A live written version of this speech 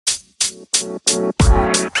What's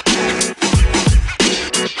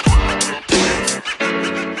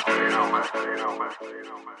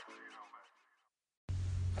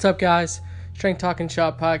up, guys? Strength Talking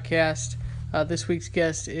Shop podcast. This week's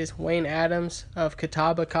guest is Wayne Adams of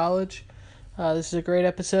Catawba College. This is a great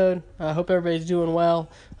episode. I hope everybody's doing well.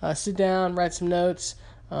 Sit down, write some notes.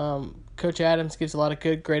 Coach Adams gives a lot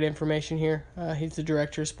of great information here. He's the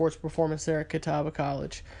director of sports performance there at Catawba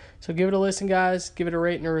College. So give it a listen, guys. Give it a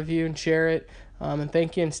rate and a review and share it. And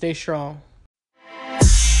thank you and stay strong.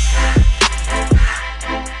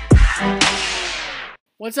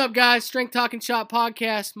 What's up, guys? Strength Talking Shop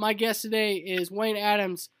podcast. My guest today is Wayne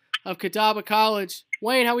Adams of Catawba College.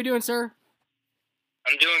 Wayne, how we doing, sir?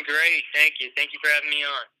 I'm doing great. Thank you. Thank you for having me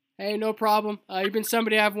on. Hey, no problem. You've been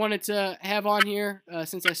somebody I've wanted to have on here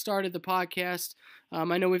since I started the podcast.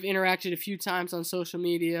 I know we've interacted a few times on social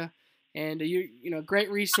media, and you know,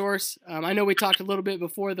 great resource. I know we talked a little bit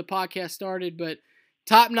before the podcast started, but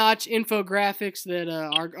top-notch infographics that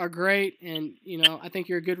are great, and you know, I think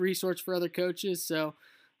you're a good resource for other coaches. So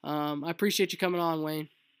I appreciate you coming on, Wayne.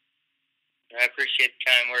 I appreciate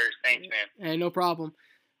the kind words. Thanks, man. Hey, no problem.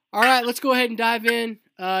 All right, let's go ahead and dive in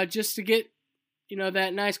just to get, you know,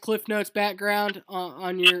 that nice Cliff Notes background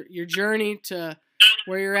on your journey to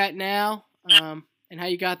where you're at now and how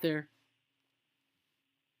you got there.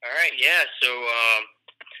 All right, yeah. So,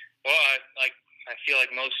 I feel like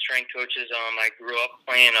most strength coaches, I grew up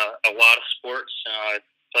playing a lot of sports.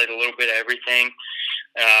 Played a little bit of everything.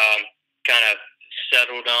 Kind of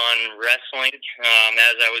settled on wrestling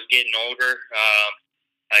as I was getting older.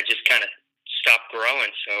 I just kind of stopped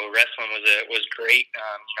growing, so wrestling was great.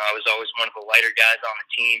 You know, I was always one of the lighter guys on the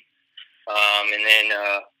team, and then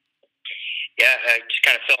I just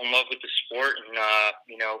kind of fell in love with the sport. And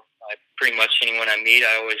you know, pretty much anyone I meet,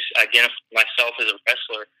 I always identify myself as a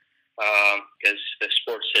wrestler because the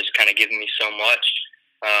sport's just kind of given me so much.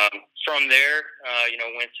 From there, you know,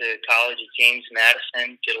 went to college at James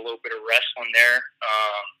Madison, did a little bit of wrestling there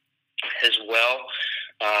as well.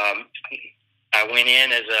 I went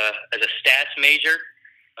in as a stats major.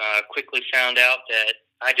 Quickly found out that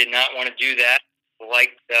I did not want to do that.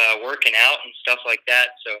 Liked working out and stuff like that.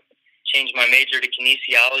 So changed my major to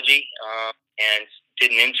kinesiology and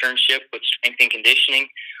did an internship with strength and conditioning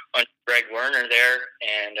under Greg Werner there,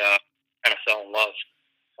 and kind of fell in love.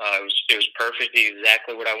 It was perfect,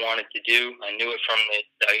 exactly what I wanted to do. I knew it from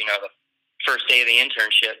the first day of the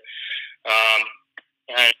internship.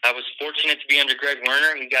 And I was fortunate to be under Greg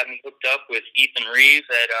Werner. He got me hooked up with Ethan Reeves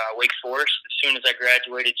at Wake Forest. As soon as I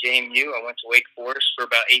graduated JMU, I went to Wake Forest for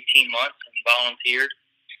about 18 months and volunteered.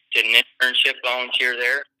 Did an internship, volunteer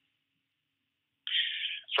there.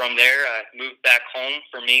 From there, I moved back home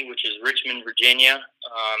for me, which is Richmond, Virginia.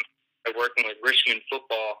 Working with Richmond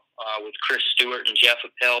football with Chris Stewart and Jeff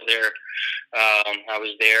Appel there. I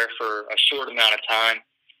was there for a short amount of time,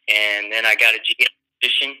 and then I got a GM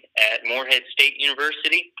position at Morehead State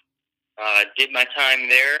University. Did my time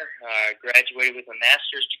there, graduated with a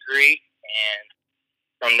master's degree, and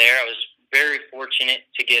from there I was very fortunate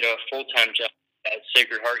to get a full-time job at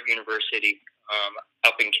Sacred Heart University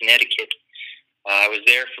up in Connecticut. I was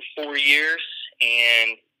there for 4 years,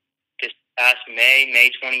 and this past May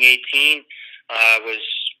 2018, I was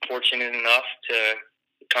fortunate enough to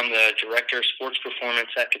become the director of sports performance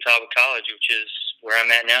at Catawba College, which is where I'm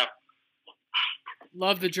at now.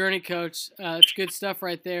 Love the journey, Coach. It's good stuff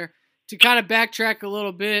right there. To kind of backtrack a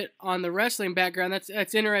little bit on the wrestling background,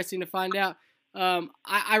 that's interesting to find out.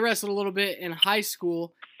 I wrestled a little bit in high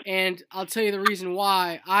school, and I'll tell you the reason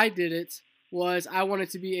why I did it was I wanted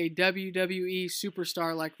to be a WWE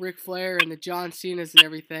superstar like Ric Flair and the John Cena's and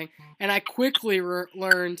everything. And I quickly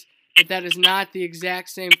learned that is not the exact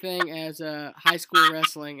same thing as high school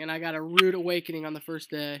wrestling, and I got a rude awakening on the first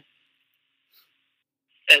day.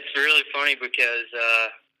 It's really funny because,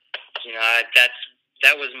 you know,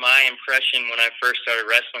 that was my impression when I first started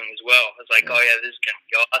wrestling as well. I was like, oh yeah, this is going to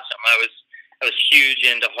be awesome. I was huge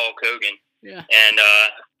into Hulk Hogan. Yeah. And,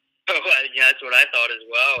 yeah, that's what I thought as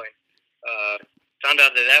well. And, found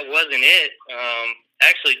out that wasn't it.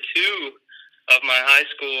 Actually, two of my high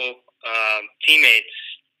school teammates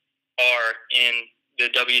are in the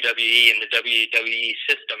WWE and the WWE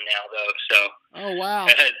system now, though. So, oh wow,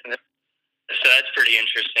 so that's pretty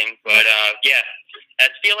interesting. But yeah, I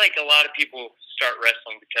feel like a lot of people start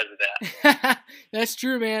wrestling because of that. That's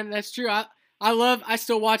true, man. That's true. I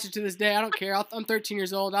still watch it to this day. I don't care. I'm 13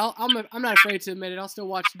 years old. I'm not afraid to admit it. I'll still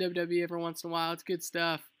watch WWE every once in a while. It's good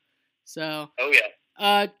stuff. So. Oh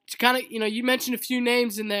yeah. To kind of, you know, you mentioned a few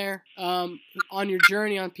names in there on your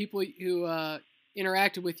journey, on people who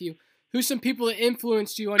interacted with you. Who's some people that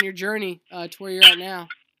influenced you on your journey to where you're at now?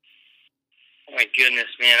 my goodness,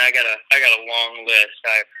 man, I got a long list.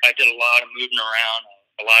 I did a lot of moving around,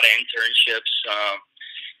 a lot of internships,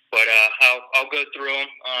 but I'll go through them.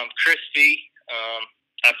 Chris V.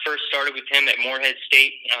 I first started with him at Morehead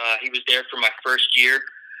State. He was there for my first year.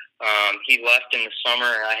 He left in the summer,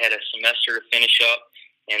 and I had a semester to finish up.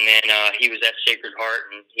 And then he was at Sacred Heart,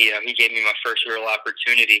 and he gave me my first real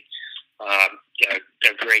opportunity.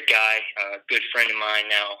 A great guy, a good friend of mine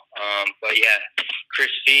now. But yeah,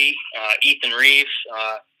 Chris V, Ethan Reeve,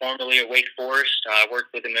 formerly at Wake Forest. I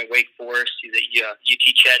worked with him at Wake Forest. He's at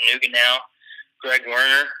UT Chattanooga now. Greg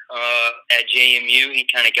Werner at JMU. He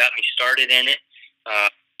kind of got me started in it.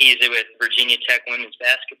 He's with Virginia Tech women's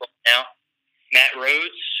basketball now. Matt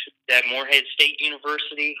Rhodes at Morehead State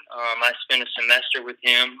University. I spent a semester with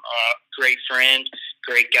him. Great friend,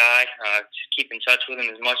 great guy. Keep in touch with him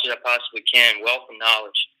as much as I possibly can. Wealth of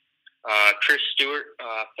knowledge. Chris Stewart,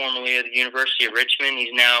 formerly at the University of Richmond.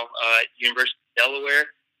 He's now at University of Delaware.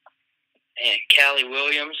 And Callie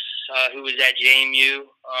Williams, who was at JMU.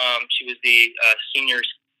 She was the senior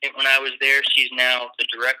assistant when I was there. She's now the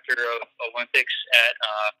director of Olympics at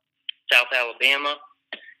South Alabama.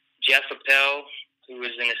 Jeff Appel, who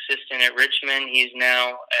was an assistant at Richmond. He's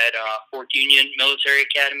now at Fort Union Military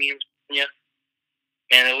Academy in Virginia.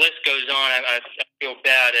 Man, the list goes on. I feel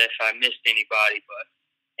bad if I missed anybody, but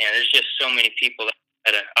man, there's just so many people that I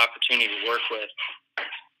had an opportunity to work with.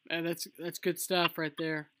 And that's good stuff right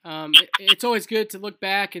there. It's always good to look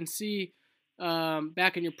back and see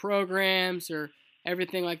back in your programs or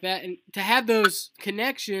everything like that, and to have those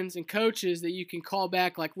connections and coaches that you can call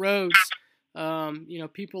back, like Rhodes.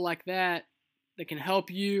 People like that can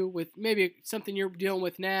help you with maybe something you're dealing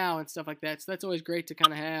with now and stuff like that. So that's always great to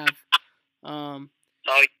kind of have. All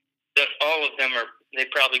of them they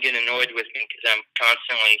probably get annoyed with me because I'm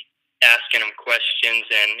constantly asking them questions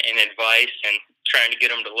and advice and trying to get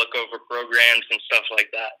them to look over programs and stuff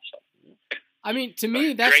like that. So. I mean, to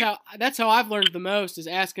me, that's how I've learned the most is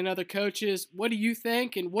asking other coaches, what do you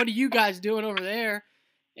think and what are you guys doing over there?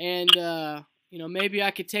 And, maybe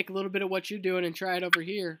I could take a little bit of what you're doing and try it over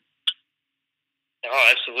here.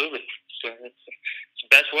 Oh, absolutely. It's the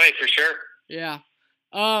best way for sure. Yeah.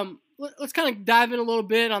 Let's kind of dive in a little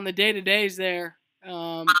bit on the day-to-days there.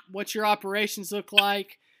 What your operations look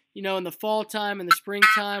like, in the fall time and the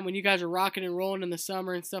springtime when you guys are rocking and rolling in the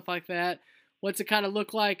summer and stuff like that. What's it kind of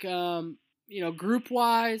look like,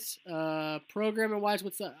 group-wise, programming-wise?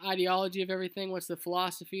 What's the ideology of everything? What's the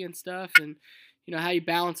philosophy and stuff? And, how you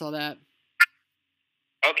balance all that.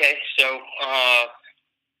 Okay, so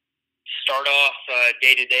start off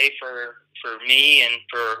day-to-day for me and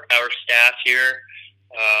for our staff here.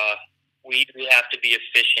 We have to be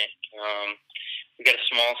efficient. We got a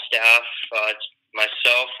small staff. It's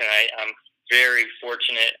myself, and I'm very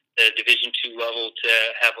fortunate at the Division II level to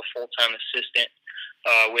have a full-time assistant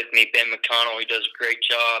with me, Ben McConnell. He does a great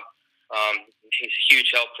job. He's a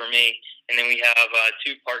huge help for me. And then we have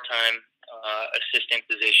two part-time assistant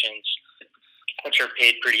positions, which are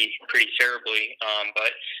paid pretty terribly.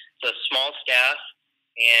 But it's a small staff,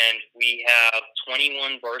 and we have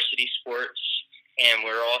 21 varsity sports, and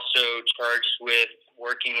we're also charged with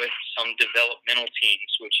working with some developmental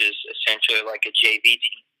teams, which is essentially like a JV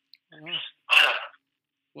team.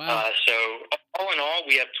 Wow. So all in all,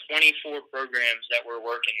 we have 24 programs that we're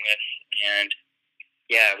working with, and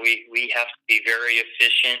yeah, we have to be very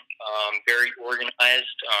efficient, very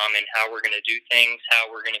organized in how we're going to do things,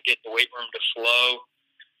 how we're going to get the weight room to flow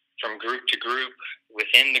from group to group,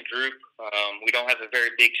 within the group. We don't have a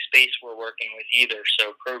very big space we're working with either,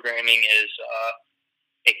 so programming is,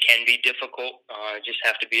 it can be difficult. Just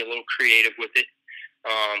have to be a little creative with it.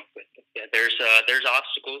 There's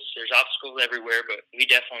obstacles. There's obstacles everywhere, but we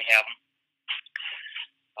definitely have them.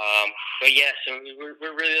 But yeah, so we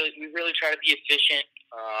really try to be efficient.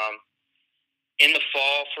 In the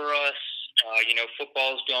fall for us,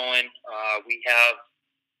 football's going. We have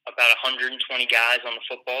about 120 guys on the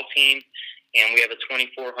football team, and we have a 2,400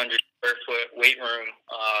 square foot weight room.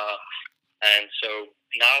 And so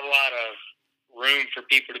not a lot of room for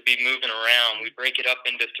people to be moving around. We break it up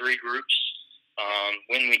into 3 groups.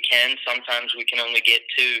 When we can, sometimes we can only get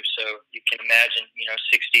 2. So you can imagine,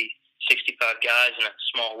 65 guys in a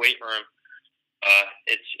small weight room.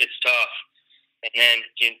 It's tough. And then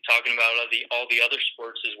talking about all the other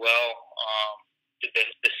sports as well,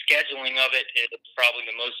 the scheduling of it is probably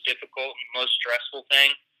the most difficult and most stressful thing.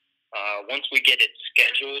 Once we get it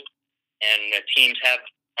scheduled and the teams have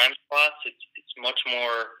time slots, it's much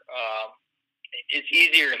more. It's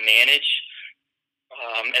easier to manage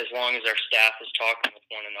as long as our staff is talking with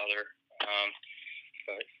one another.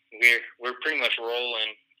 But we're pretty much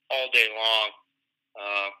rolling all day long.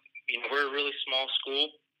 we're a really small school,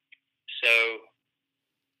 so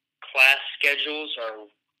class schedules are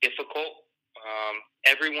difficult.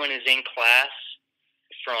 Everyone is in class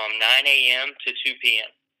from 9 a.m. to 2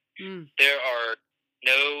 p.m. There are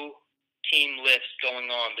no team lifts going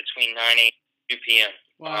on between 9 a.m. and 2 p.m.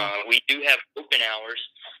 Wow. We do have open hours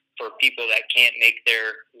for people that can't make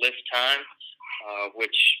their lift time,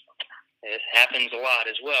 which it happens a lot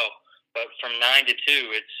as well. But from 9 to 2,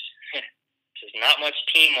 it's just not much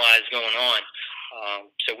team-wise going on.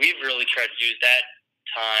 So we've really tried to use that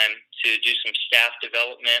time to do some staff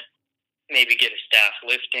development, maybe get a staff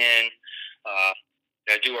lift in,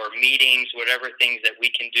 do our meetings, whatever things that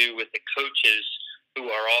we can do with the coaches who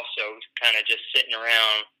are also kind of just sitting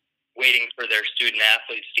around waiting for their student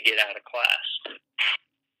athletes to get out of class.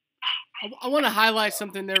 I want to highlight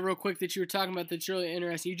something there real quick that you were talking about that's really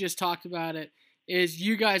interesting. You just talked about it, is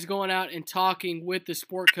you guys going out and talking with the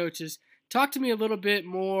sport coaches. Talk to me a little bit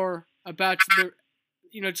more about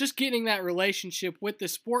just getting that relationship with the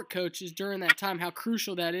sport coaches during that time, how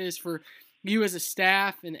crucial that is for you as a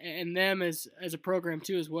staff and them as a program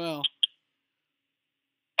too as well.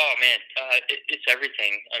 Oh man, it's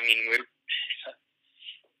everything. I mean,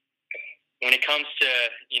 when it comes to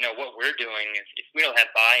what we're doing, if we don't have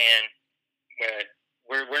buy-in,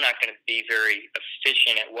 we're not going to be very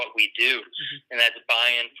efficient at what we do, and that's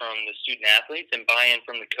buy-in from the student athletes and buy-in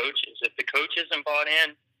from the coaches. If the coach isn't bought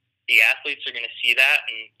in, the athletes are going to see that,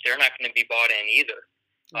 and they're not going to be bought in either.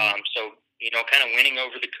 So kind of winning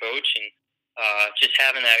over the coach and just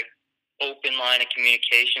having that open line of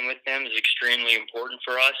communication with them is extremely important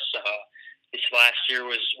for us. This last year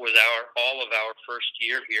was all of our first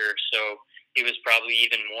year here, so it was probably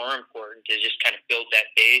even more important to just kind of build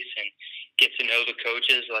that base and get to know the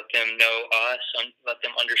coaches, let them know us, let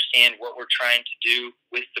them understand what we're trying to do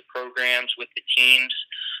with the programs, with the teams.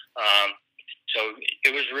 So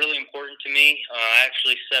it was really important to me. I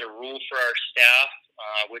actually set a rule for our staff,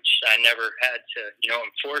 which I never had to,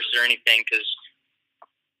 enforce or anything, because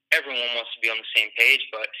everyone wants to be on the same page,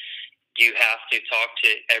 but you have to talk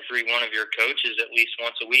to every one of your coaches at least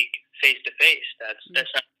once a week, face to face.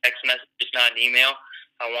 That's not a text message, it's not an email.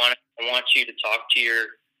 I want you to talk to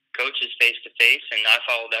your coaches face to face, and I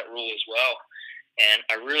follow that rule as well. And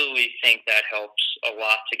I really think that helps a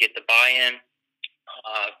lot to get the buy-in,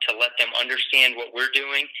 to let them understand what we're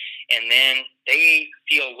doing, and then they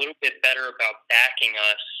feel a little bit better about backing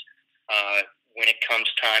us when it comes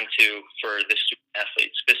time for the student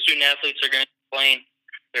athletes. The student athletes are going to complain.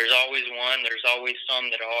 There's always one. There's always some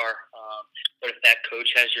that are. But if that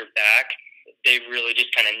coach has your back, they really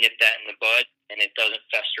just kind of nip that in the bud, and it doesn't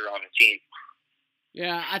fester on the team.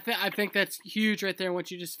 Yeah, I think that's huge right there, what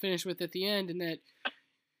you just finished with at the end, and that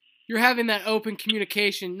you're having that open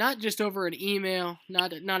communication, not just over an email,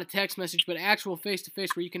 not a text message, but actual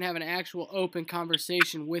face-to-face where you can have an actual open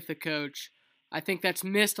conversation with a coach. I think that's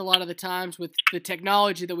missed a lot of the times with the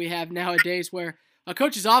technology that we have nowadays, where a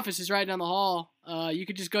coach's office is right down the hall. You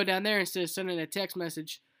could just go down there instead of sending a text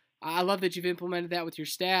message. I love that you've implemented that with your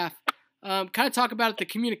staff. Kind of talk about the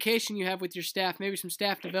communication you have with your staff, maybe some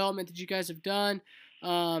staff development that you guys have done,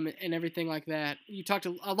 and everything like that. You talked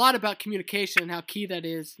a lot about communication and how key that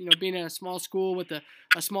is, being in a small school with a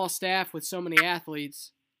small staff with so many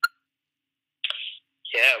athletes.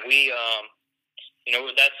 Yeah, we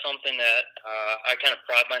that's something that I kind of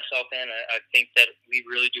pride myself in. I think that we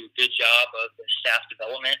really do a good job of the staff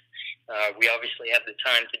development. We obviously have the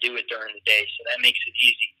time to do it during the day, so that makes it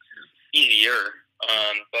easier.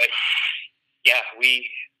 But yeah,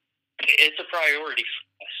 it's a priority for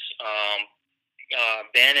us.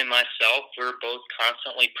 Ben and myself, we're both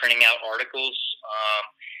constantly printing out articles.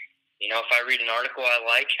 If I read an article I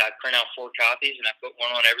like, I print out 4 copies and I put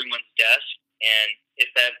one on everyone's desk. And if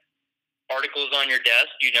that article's on your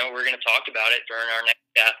desk, we're going to talk about it during our next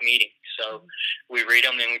staff meeting. So we read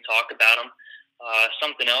them and we talk about them.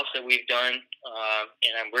 Something else that we've done,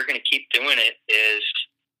 and we're going to keep doing it, is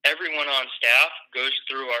everyone on staff goes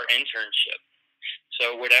through our internship.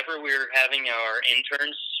 So whatever we're having our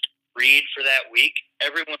interns read for that week,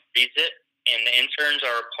 everyone reads it, and the interns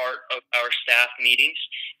are a part of our staff meetings,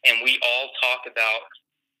 and we all talk about,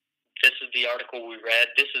 this is the article we read,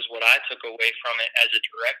 this is what I took away from it as a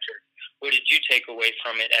director. What did you take away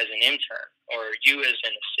from it as an intern, or you as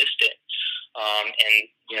an assistant? And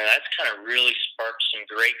that's kind of really sparked some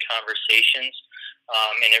great conversations,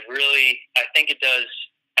 and it really, I think it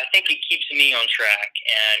keeps me on track.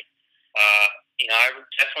 And I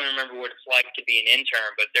definitely remember what it's like to be an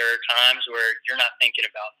intern, but there are times where you're not thinking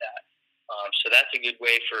about that. So that's a good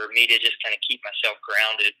way for me to just kind of keep myself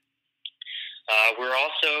grounded. We're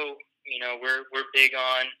also, we're big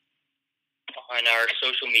on on our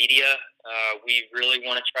social media. We really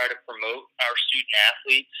want to try to promote our student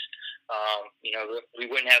athletes. We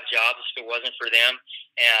wouldn't have jobs if it wasn't for them.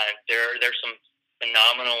 And there's some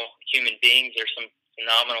phenomenal human beings. There's some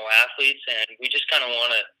phenomenal athletes, and we just kind of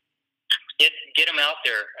want to get them out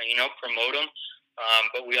there. Promote them.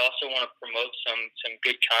 But we also want to promote some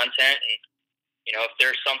good content. And if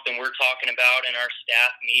there's something we're talking about in our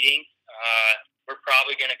staff meeting, we're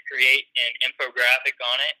probably going to create an infographic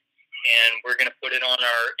on it, and we're going to put it on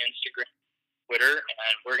our Instagram, Twitter,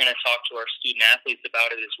 and we're going to talk to our student athletes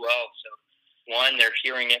about it as well. So, one, they're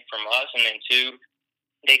hearing it from us, and then two,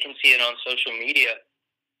 they can see it on social media,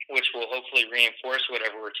 which will hopefully reinforce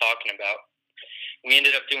whatever we're talking about. We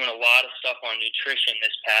ended up doing a lot of stuff on nutrition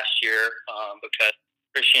this past year because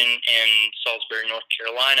nutrition in Salisbury, North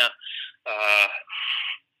Carolina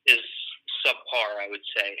is subpar, I would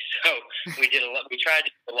say. So we tried to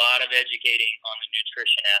do a lot of educating on the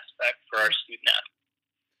nutrition aspect for our student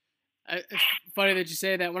athletes. It's funny that you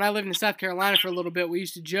say that. When I lived in South Carolina for a little bit, we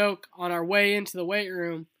used to joke on our way into the weight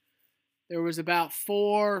room, there was about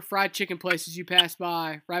 4 fried chicken places you passed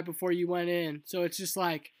by right before you went in. So it's just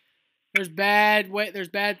like there's bad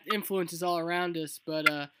influences all around us. But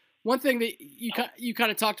one thing that you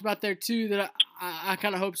kind of talked about there too that I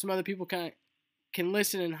kind of hope some other people kind of can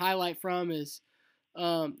listen and highlight from is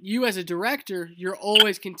you as a director, you're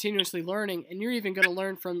always continuously learning, and you're even going to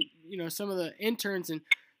learn from some of the interns and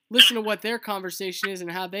listen to what their conversation is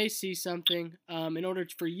and how they see something in order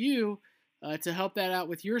for you to help that out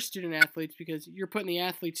with your student athletes, because you're putting the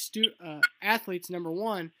athletes number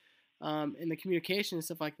one in the communication and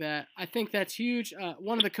stuff like that. I think that's huge.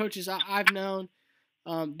 One of the coaches I've known,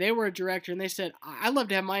 they were a director, and they said, I love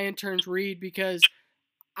to have my interns read because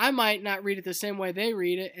I might not read it the same way they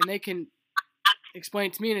read it, and they can explain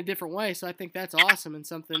it to me in a different way. So I think that's awesome and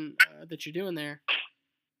something that you're doing there.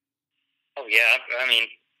 Oh, yeah. I mean,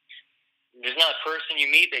 there's not a person you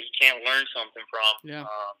meet that you can't learn something from. Yeah.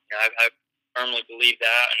 I firmly believe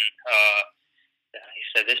that. And like I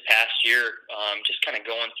said, this past year, just kind of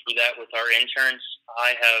going through that with our interns,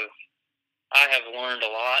 I have learned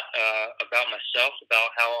a lot about myself,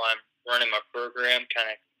 about how I'm running my program,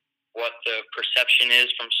 kind of what the perception is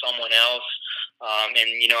from someone else. And,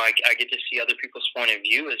 I get to see other people's point of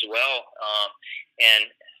view as well. And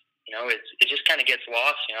it just kind of gets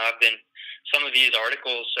lost. Some of these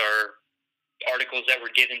articles are articles that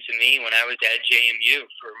were given to me when I was at JMU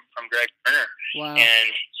from Greg Werner. Wow.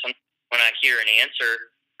 And when I hear an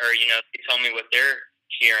answer or, they tell me what they're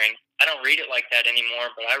hearing, I don't read it like that anymore,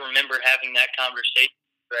 but I remember having that conversation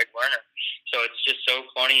with Greg Werner. So it's just so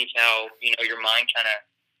funny how, your mind kind of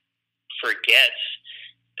forgets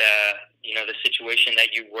the situation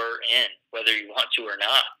that you were in, whether you want to or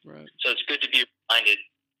not. Right. So it's good to be reminded.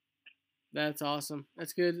 That's awesome.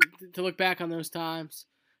 That's good to look back on those times.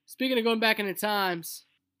 Speaking of going back into times,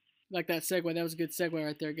 like that segue, that was a good segue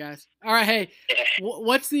right there, guys. All right, hey,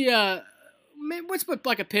 what's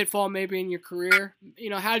like a pitfall maybe in your career?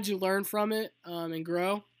 How did you learn from it and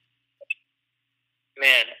grow?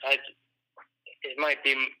 Man, the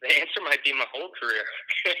answer might be my whole career.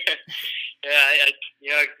 Yeah, I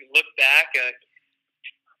look back.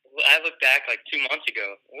 I looked back like 2 months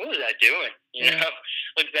ago. What was I doing?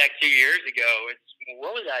 Look back 2 years ago.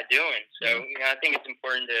 What was I doing? So I think it's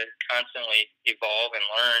important to constantly evolve and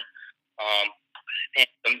learn. And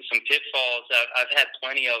some pitfalls. I've had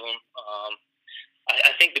plenty of them.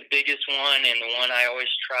 I think the biggest one, and the one I always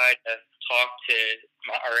try to talk to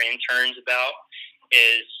our interns about,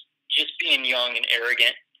 is just being young and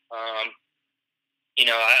arrogant. I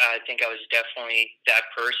think I was definitely that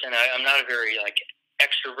person. I'm not a very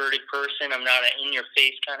extroverted person. I'm not an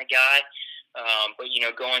in-your-face kind of guy. But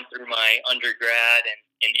going through my undergrad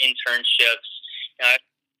and internships, I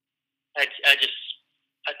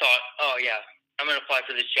thought, oh yeah, I'm going to apply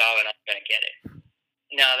for this job and I'm going to get it.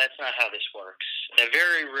 No, that's not how this works.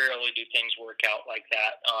 Very rarely do things work out like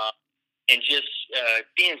that. And just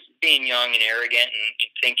being young and arrogant and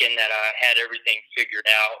thinking that I had everything figured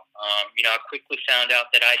out. I quickly found out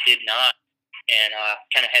that I did not, and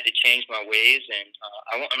kind of had to change my ways. And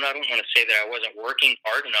I don't want to say that I wasn't working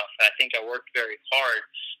hard enough. I think I worked very hard,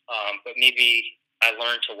 but maybe I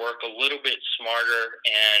learned to work a little bit smarter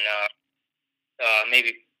and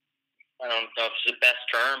maybe, I don't know if it's the best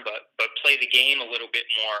term, but play the game a little bit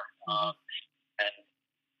more. And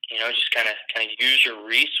just kind of use your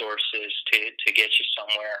resources to get you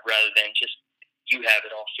somewhere rather than just you have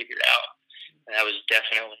it all figured out. And that was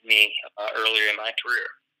definitely me earlier in my career.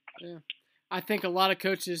 Yeah. I think a lot of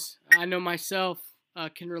coaches, I know myself,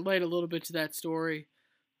 can relate a little bit to that story.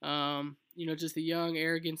 Just the young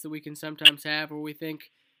arrogance that we can sometimes have where we think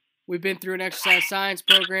we've been through an exercise science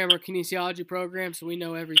program or kinesiology program, so we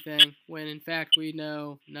know everything, when in fact we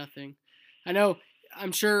know nothing.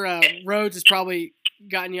 I'm sure Rhodes has probably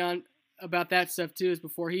gotten you on about that stuff too. Is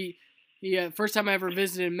before he first time I ever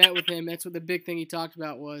visited and met with him, that's what the big thing he talked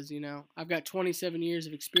about was, I've got 27 years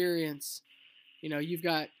of experience. You've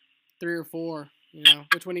got 3 or 4.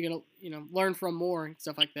 Which one are you gonna learn from more and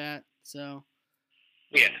stuff like that. So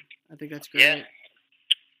yeah, I think that's great. Yeah.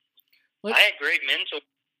 I had great mentors,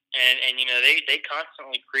 and they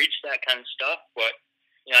constantly preach that kind of stuff. But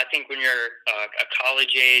I think when you're a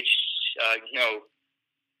college age,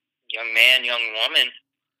 young man, young woman,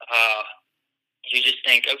 you just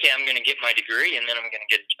think, okay, I'm going to get my degree and then I'm going to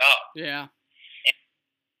get a job. Yeah. And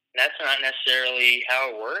that's not necessarily how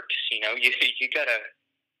it works. You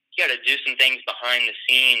gotta do some things behind the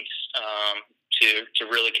scenes to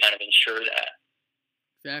really kind of ensure that.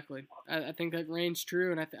 Exactly. I think that reigns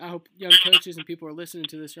true, and I hope young coaches and people are listening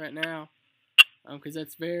to this right now, because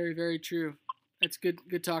that's very, very true. That's good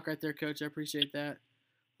talk right there, Coach. I appreciate that.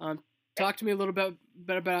 Talk to me a little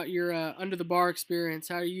bit about your under the bar experience.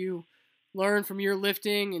 How do you learn from your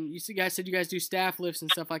lifting? And you guys said you guys do staff lifts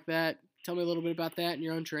and stuff like that. Tell me a little bit about that and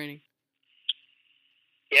your own training.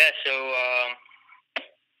 Yeah, so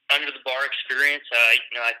under the bar experience, I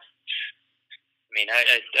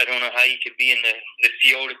don't know how you could be in the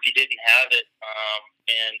field if you didn't have it.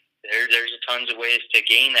 And there's tons of ways to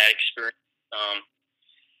gain that experience.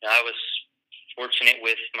 I was fortunate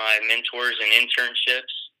with my mentors and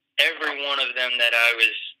internships. Every one of them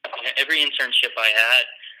every internship I had,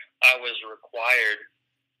 I was required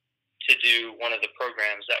to do one of the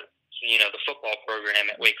programs that, the football program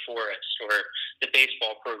at Wake Forest or the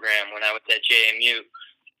baseball program when I was at JMU.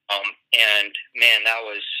 And man,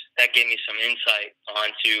 that gave me some insight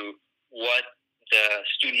onto what the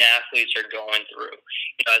student athletes are going through.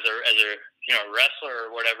 As a wrestler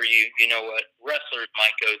or whatever, you know what wrestlers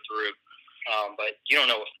might go through, but you don't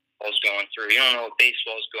know what football's going through. You don't know what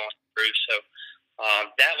baseball's going through. So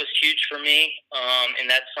that was huge for me, and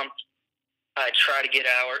that's something I try to get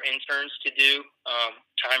our interns to do,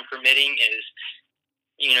 time permitting, is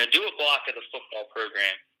do a block of the football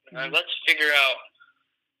program. Let's figure out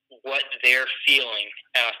what they're feeling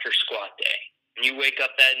after squat day. And you wake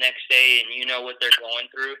up that next day and you know what they're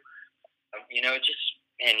going through. You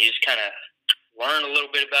just kind of learn a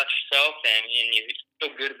little bit about yourself, and you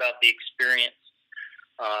feel good about the experience.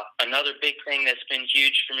 Another big thing that's been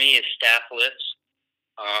huge for me is staff lifts.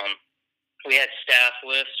 We had staff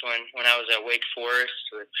lifts when I was at Wake Forest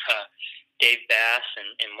with Dave Bass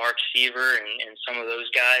and Mark Seaver and some of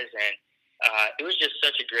those guys, and it was just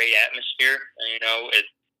such a great atmosphere.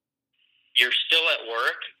 You're still at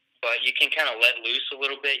work, but you can kind of let loose a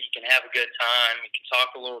little bit. You can have a good time. You can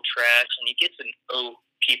talk a little trash, and you get to know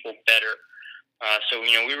people better. So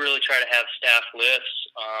we really try to have staff lifts,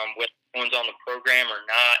 whether one's on the program or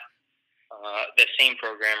not, the same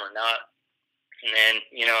program or not. And then,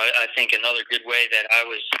 I think another good way that I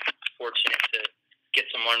was fortunate to get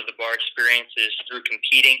some under the bar experience is through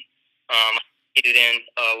competing. I competed in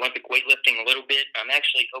Olympic weightlifting a little bit. I'm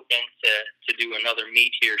actually hoping to do another meet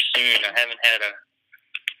here soon. I haven't had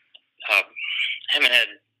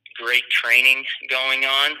great training going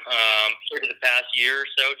on over the past year or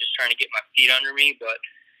so, just trying to get my feet under me, but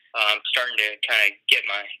I'm starting to kind of get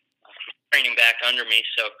my training back under me.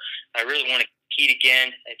 So I really want to compete again.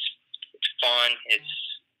 It's fun. It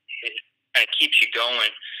kind of keeps you going.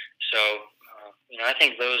 So, I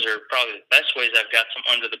think those are probably the best ways I've got some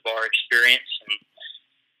under the bar experience.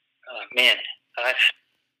 And that's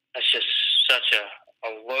just such a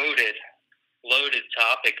loaded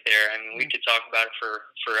topic there. I mean, we could talk about it for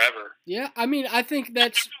forever. Yeah, I think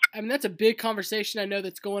that's a big conversation I know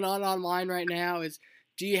that's going on online right now is,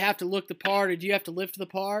 do you have to look the part or do you have to lift the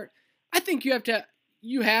part? I think you have to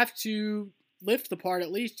lift the part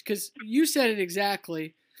at least, because you said it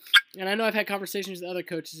exactly. And I know I've had conversations with other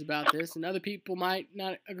coaches about this, and other people might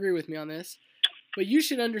not agree with me on this, but you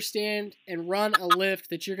should understand and run a lift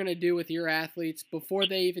that you're going to do with your athletes before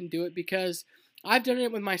they even do it, because I've done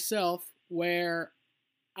it with myself where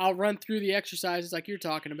I'll run through the exercises like you're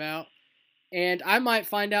talking about, and I might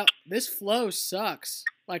find out this flow sucks.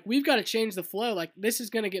 Like, we've got to change the flow. Like, this is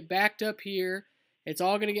going to get backed up here. It's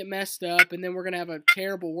all going to get messed up, and then we're going to have a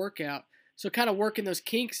terrible workout. So kind of working those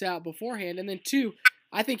kinks out beforehand. And then 2,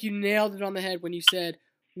 I think you nailed it on the head when you said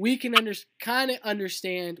we can kind of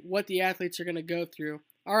understand what the athletes are going to go through.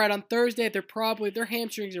 All right, on Thursday, their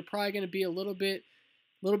hamstrings are probably going to be a little bit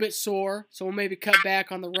sore, so we'll maybe cut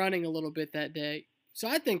back on the running a little bit that day. So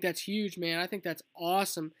I think that's huge, man. I think that's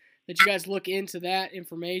awesome that you guys look into that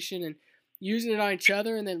information and using it on each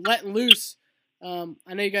other, and then letting loose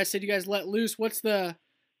I know you guys said you guys let loose. What's the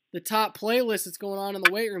top playlist that's going on in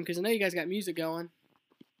the weight room? Because I know you guys got music going.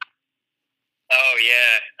 Oh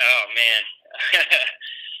yeah. Oh man.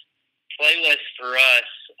 Playlist for us.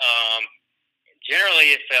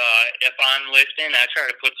 Generally, if I'm lifting, I try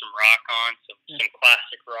to put some rock on, some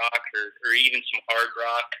classic rock, or even some hard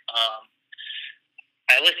rock.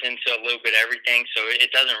 I listen to a little bit of everything, so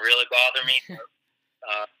it doesn't really bother me.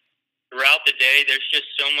 Throughout the day, there's just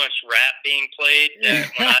so much rap being played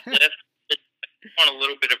that when I lift, I just want a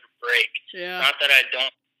little bit of a break. Yeah. Not that I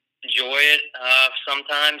don't enjoy it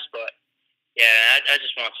sometimes, but yeah, I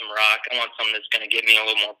just want some rock. I want something that's going to get me a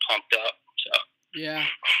little more pumped up. So yeah.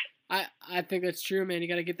 I think that's true, man. You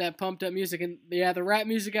got to get that pumped up music. And yeah, the rap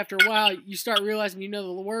music, after a while, you start realizing you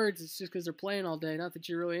know the words. It's just because they're playing all day. Not that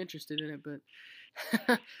you're really interested in it,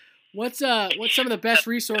 but what's some of the best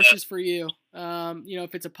resources for you?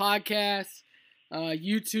 If it's a podcast,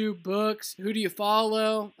 YouTube, books, who do you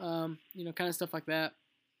follow? Kind of stuff like that.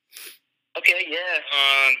 Okay, yeah.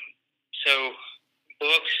 So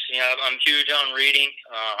books, I'm huge on reading.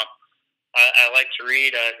 I like to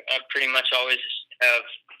read. I pretty much always have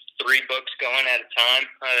 3 books going at a time.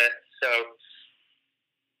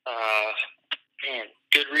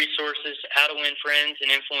 Good resources, How to Win Friends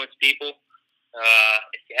and Influence People.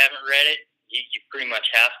 If you haven't read it, you pretty much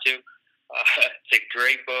have to. It's a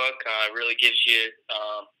great book. It really gives you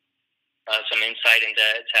some insight into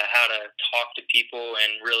how to talk to people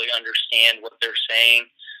and really understand what they're saying.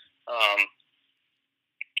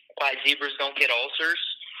 Why Zebras Don't Get Ulcers.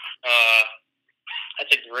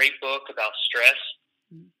 That's a great book about stress.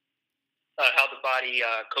 How the body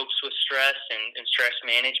copes with stress and stress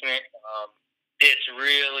management. It's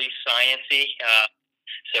really sciencey,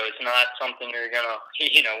 so it's not something you're gonna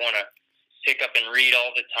want to pick up and read all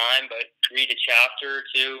the time. But read a chapter or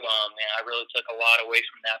two. I really took a lot away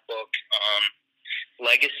from that book.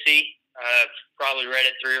 Legacy. I've probably read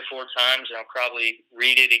it 3 or 4 times, and I'll probably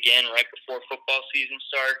read it again right before football season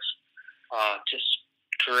starts. Just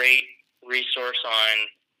great resource on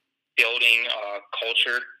building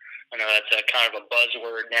culture. I know that's a kind of a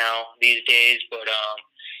buzzword now these days, but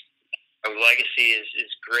Legacy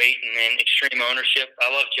is great. And then Extreme Ownership. I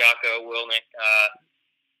love Jocko Willink.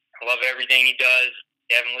 I love everything he does. If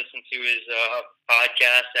you haven't listened to his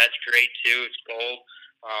podcast, that's great too. It's gold.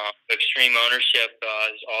 Extreme Ownership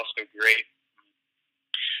is also great.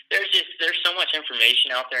 There's so much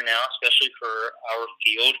information out there now, especially for our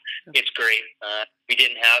field. It's great. We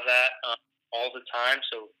didn't have that all the time,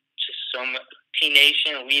 so just so much.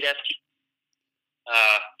 T-Nation, Elite FT.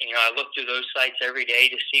 I look through those sites every day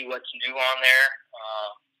to see what's new on there.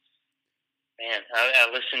 I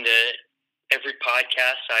listen to every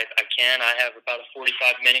podcast I can. I have about a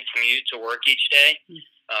 45-minute commute to work each day,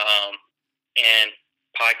 and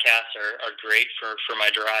podcasts are great for my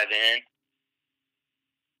drive in.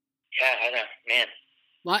 Yeah, I don't, man.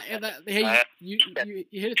 Hey, you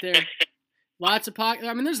hit it there. Lots of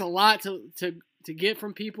there's a lot to get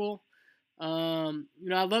from people. I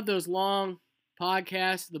love those long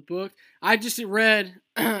podcasts, the book. I just read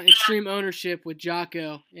Extreme Ownership with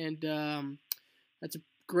Jocko, and that's a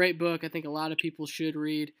great book. I think a lot of people should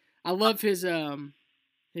read. I love his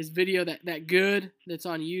video that good that's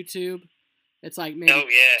on YouTube. It's like maybe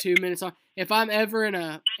 2 minutes long. If I'm ever in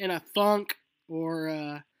a funk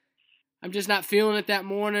or I'm just not feeling it that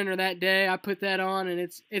morning or that day, I put that on and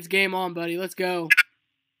it's game on, buddy. Let's go.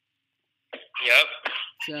 Yep.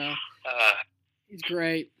 So he's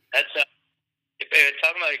great. That's if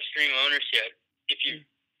talking about Extreme Ownership. If you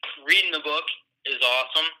reading the book is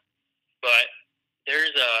awesome, but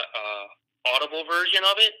there's a audible version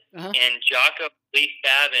of it, and Jocko, Leaf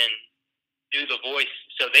Babin do the voice,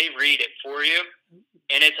 so they read it for you,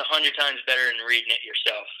 and it's 100 times better than reading it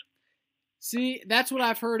yourself. See, that's what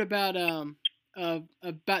I've heard about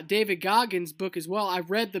David Goggins' book as well. I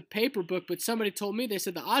read the paper book, but somebody told me, they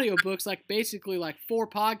said the audiobook's basically 4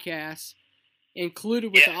 podcasts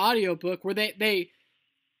included with the audiobook, where they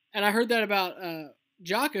and I heard that about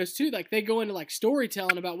Jocko's too, they go into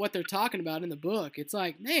storytelling about what they're talking about in the book. It's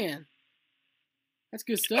man, that's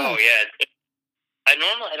good stuff. Oh yeah. I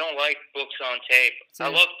don't like books on tape. I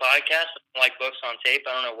love podcasts, but I don't like books on tape.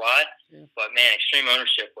 I don't know why. Yeah. But man, Extreme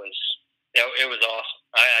Ownership it was awesome.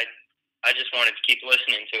 I just wanted to keep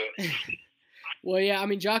listening to it. Well, yeah,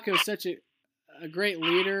 Jocko is such a great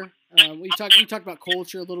leader. We talked about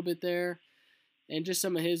culture a little bit there, and just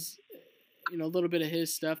some of his, a little bit of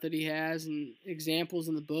his stuff that he has and examples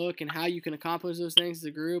in the book and how you can accomplish those things as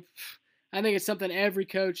a group. I think it's something every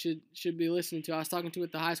coach should be listening to. I was talking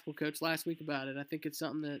with the high school coach last week about it. I think it's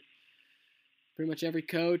something that pretty much every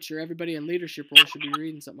coach or everybody in leadership role should be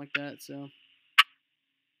reading, something like that. So.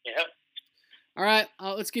 All right,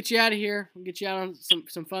 let's get you out of here. We'll get you out on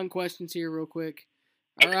some fun questions here real quick.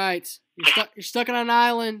 All right, you're stuck on an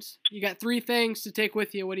island. You got 3 things to take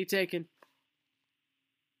with you. What are you taking?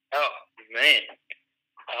 Oh man,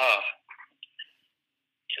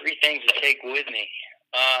 3 things to take with me.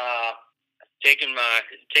 Taking my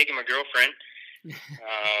girlfriend.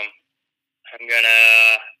 I'm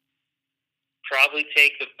gonna probably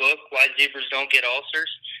take the book Why Zebras Don't Get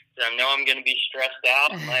Ulcers. I know I'm gonna be stressed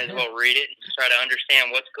out. I might as well read it and try to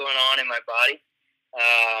understand what's going on in my body.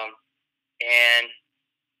 And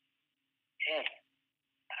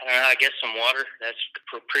I don't know. I guess some water. That's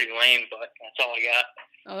pretty lame, but that's all I got.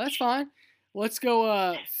 Oh, that's fine. Let's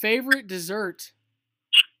go. Favorite dessert.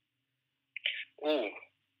 Ooh,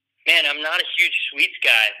 man, I'm not a huge sweets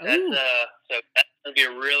guy. So that's gonna be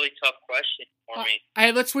a really tough question for me.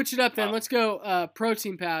 Hey, let's switch it up then. Let's go.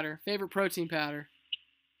 Protein powder. Favorite protein powder.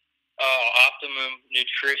 Oh, Optimum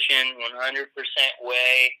Nutrition, 100%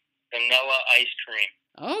 whey, vanilla ice cream.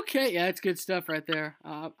 Okay, yeah, that's good stuff right there.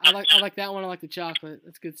 I like that one. I like the chocolate.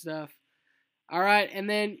 That's good stuff. All right, and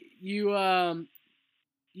then you got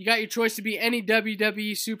your choice to be any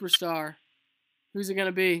WWE superstar. Who's it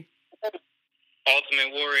gonna be?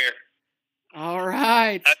 Ultimate Warrior. All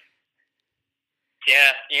right.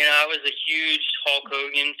 Yeah, I was a huge Hulk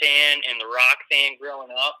Hogan fan and The Rock fan growing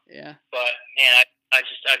up. Yeah. But man, I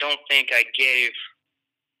don't think I gave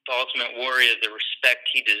the Ultimate Warrior the respect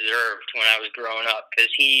he deserved when I was growing up, because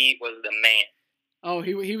he was the man. Oh,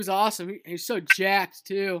 he was awesome. He was so jacked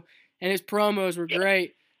too, and his promos were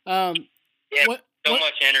great. So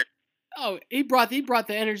much energy. Oh, he brought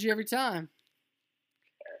the energy every time.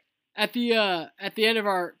 At the end of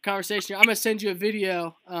our conversation, I'm gonna send you a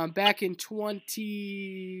video. Back in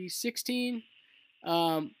 2016,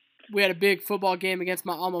 we had a big football game against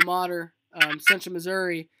my alma mater, Central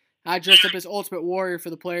Missouri. I dressed up as Ultimate Warrior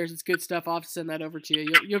for the players. It's good stuff. I'll have to send that over to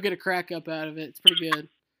you. You'll get a crack up out of it. It's pretty good.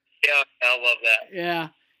 Yeah, I love that. Yeah.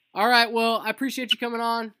 All right. Well, I appreciate you coming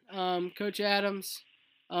on, Coach Adams.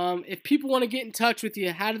 If people want to get in touch with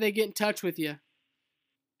you, how do they get in touch with you?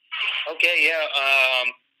 Okay. Yeah.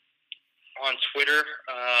 On Twitter,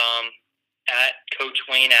 at Coach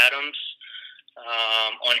Wayne Adams.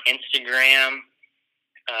 On Instagram.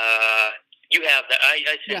 You have that.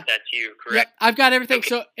 I sent that to you, correct? Yeah, I've got everything. Okay.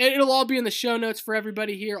 So it'll all be in the show notes for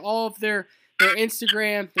everybody here. All of their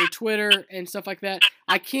Instagram, their Twitter, and stuff like that.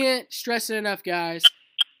 I can't stress it enough, guys.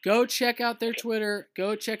 Go check out their Twitter.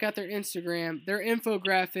 Go check out their Instagram. Their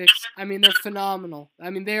infographics, I mean, they're phenomenal. I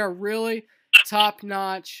mean, they are really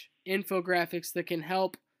top-notch infographics that can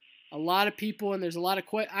help a lot of people, and there's a lot of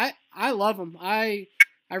I love them. I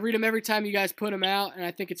read them every time you guys put them out, and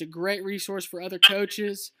I think it's a great resource for other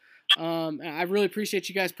coaches. I really appreciate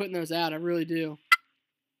you guys putting those out. I really do.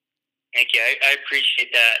 Thank you. I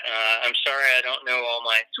appreciate that. I'm sorry I don't know all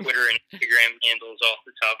my Twitter and Instagram handles off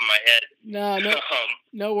the top of my head.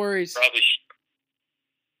 No worries. Probably.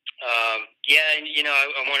 Yeah, and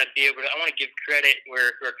I want to be able to. I want to give credit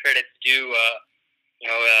where credit's due.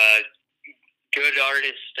 Good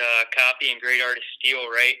artist copy and great artist steal,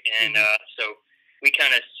 right? And so we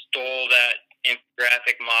kind of stole that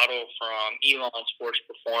infographic model from Elon Sports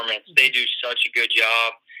Performance. They do such a good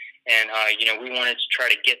job, and we wanted to try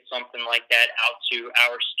to get something like that out to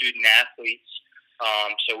our student athletes.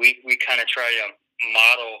 So we kind of try to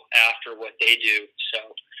model after what they do.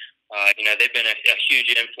 So they've been a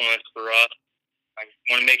huge influence for us. I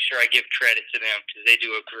want to make sure I give credit to them because they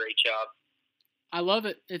do a great job. I love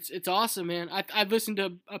it. It's awesome, man. I listened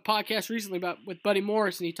to a podcast recently with Buddy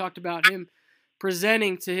Morris, and he talked about him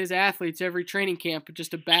presenting to his athletes every training camp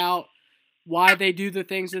just about why they do the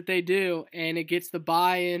things that they do, and it gets the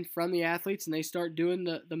buy-in from the athletes, and they start doing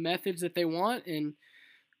the methods that they want, and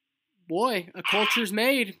boy, a culture's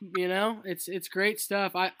made. It's great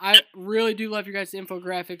stuff. I really do love your guys'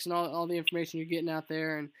 infographics and all the information you're getting out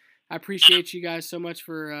there, and I appreciate you guys so much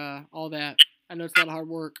for all that. I know it's a lot of hard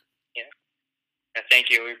work. Yeah, thank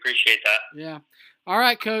you. We appreciate that. Yeah. All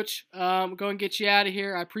right, Coach. Go and get you out of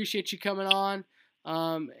here. I appreciate you coming on.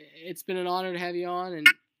 It's been an honor to have you on, and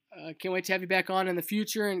can't wait to have you back on in the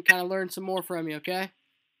future and kind of learn some more from you, okay?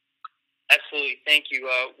 Absolutely. Thank you.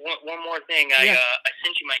 One more thing. I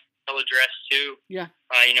sent you my email address, too. Yeah.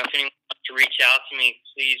 If anyone wants to reach out to me,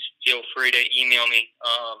 please feel free to email me.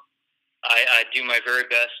 I do my very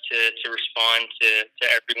best to respond to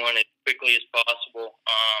everyone as quickly as possible.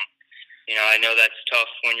 I know that's tough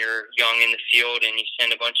when you're young in the field and you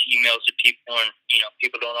send a bunch of emails to people and,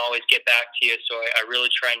 people don't always get back to you. So I really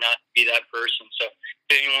try not to be that person. So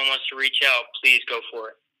if anyone wants to reach out, please go for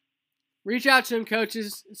it. Reach out to him,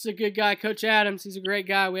 coaches. It's a good guy. Coach Adams, he's a great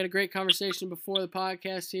guy. We had a great conversation before the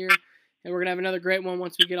podcast here. and we're going to have another great one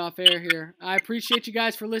once we get off air here. I appreciate you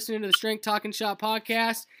guys for listening to the Strength Talking Shop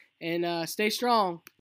podcast, and stay strong.